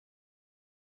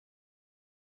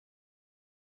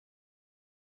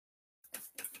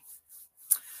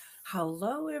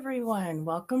Hello everyone,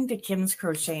 welcome to Kim's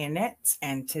Crochet and Knits,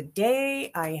 and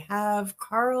today I have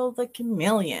Carl the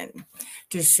Chameleon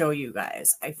to show you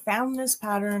guys. I found this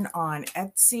pattern on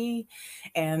Etsy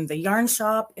and the yarn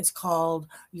shop is called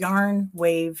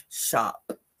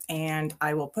YARNWAVESHOP, and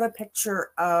I will put a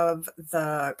picture of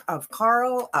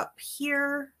Carl up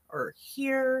here or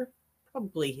here,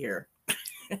 probably here.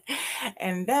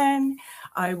 And then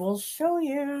I will show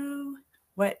you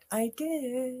what I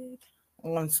did.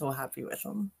 Oh, I'm so happy with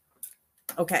him.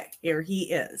 Okay, here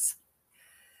he is.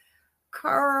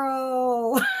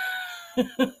 Carl.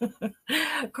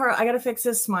 Carl, I got to fix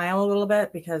his smile a little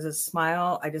bit because his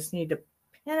smile, I just need to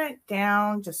pin it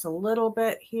down just a little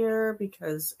bit here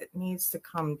because it needs to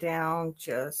come down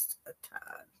just a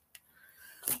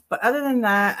tad. But other than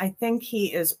that, I think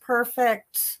he is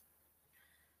perfect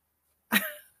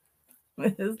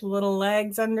with his little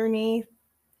legs underneath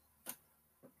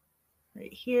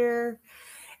right here.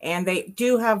 And they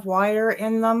do have wire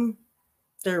in them.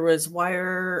 There was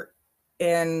wire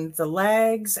in the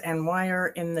legs and wire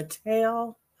in the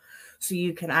tail. So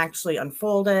you can actually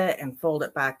unfold it and fold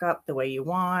it back up the way you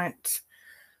want.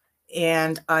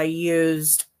 And I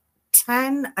used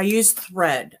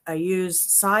thread. I used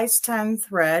size 10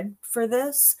 thread for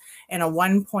this and a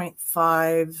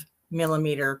 1.5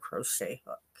 millimeter crochet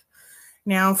hook.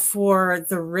 Now for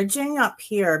the ridging up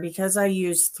here, because I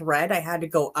used thread, I had to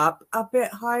go up a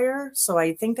bit higher. So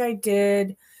I think I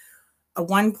did a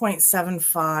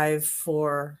 1.75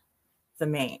 for the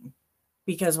mane,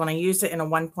 because when I used it in a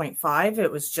 1.5,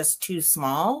 it was just too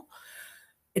small.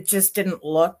 It just didn't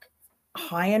look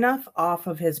high enough off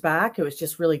of his back. It was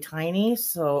just really tiny.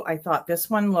 So I thought this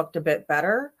one looked a bit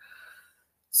better.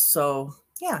 So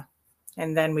yeah.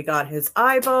 And then we got his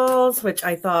eyeballs, which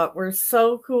I thought were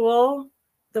so cool,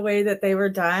 the way that they were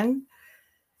done.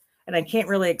 And I can't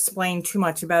really explain too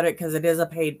much about it because it is a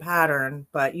paid pattern,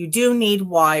 but you do need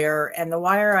wire. And the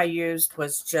wire I used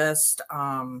was just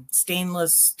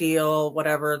stainless steel,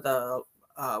 whatever the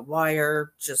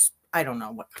wire, just, I don't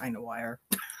know what kind of wire.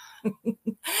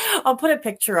 I'll put a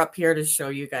picture up here to show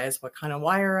you guys what kind of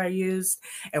wire I used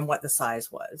and what the size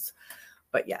was.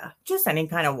 But yeah, just any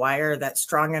kind of wire that's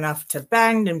strong enough to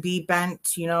bend and be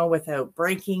bent, you know, without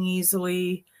breaking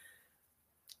easily.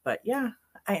 But yeah,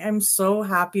 I am so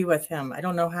happy with him. I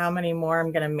don't know how many more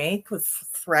I'm going to make with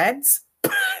threads.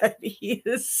 He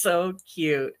is so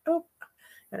cute. Oh,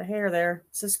 got a hair there,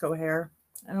 Cisco hair.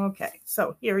 Okay,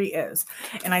 so here he is.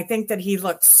 And I think that he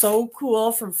looks so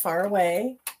cool from far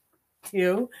away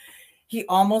too. He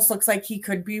almost looks like he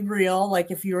could be real,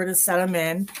 like if you were to set him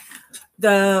in.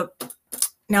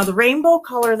 Now the rainbow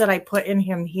color that I put in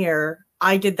him here,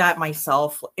 I did that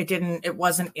myself. It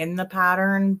wasn't in the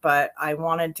pattern, but I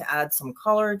wanted to add some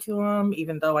color to him,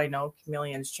 even though I know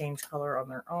chameleons change color on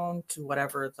their own to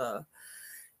whatever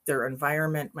their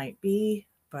environment might be.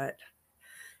 But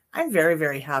I'm very,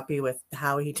 very happy with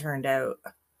how he turned out.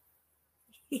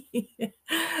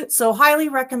 So highly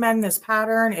recommend this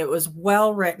pattern. It was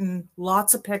well written,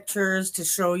 lots of pictures to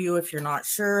show you if you're not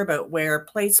sure about where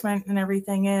placement and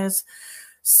everything is.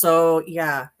 So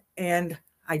yeah, and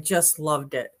I just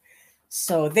loved it.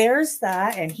 So there's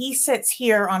that, and he sits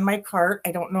here on my cart.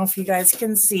 I don't know if you guys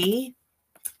can see.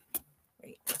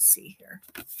 Wait, let's see here.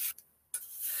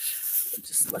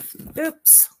 Just lift.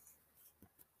 Oops.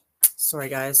 Sorry,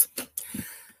 guys.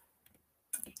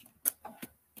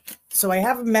 So I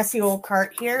have a messy old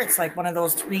cart here. It's like one of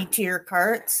those 3-tier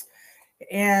carts,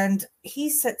 and he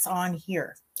sits on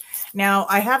here. Now,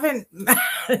 I haven't,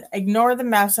 ignore the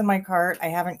mess in my cart. I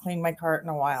haven't cleaned my cart in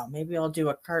a while. Maybe I'll do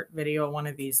a cart video one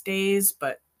of these days,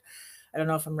 but I don't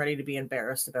know if I'm ready to be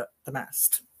embarrassed about the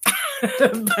mess.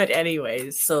 But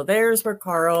anyways, so there's where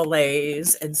Carl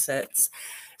lays and sits.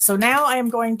 So now I'm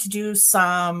going to do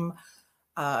some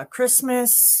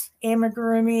Christmas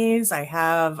amigurumis. I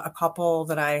have a couple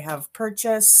that I have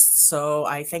purchased, so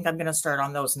I think I'm going to start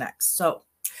on those next. So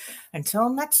until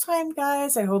next time,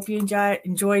 guys, I hope you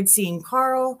enjoyed seeing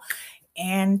Carl,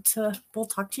 and we'll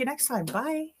talk to you next time.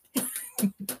 Bye.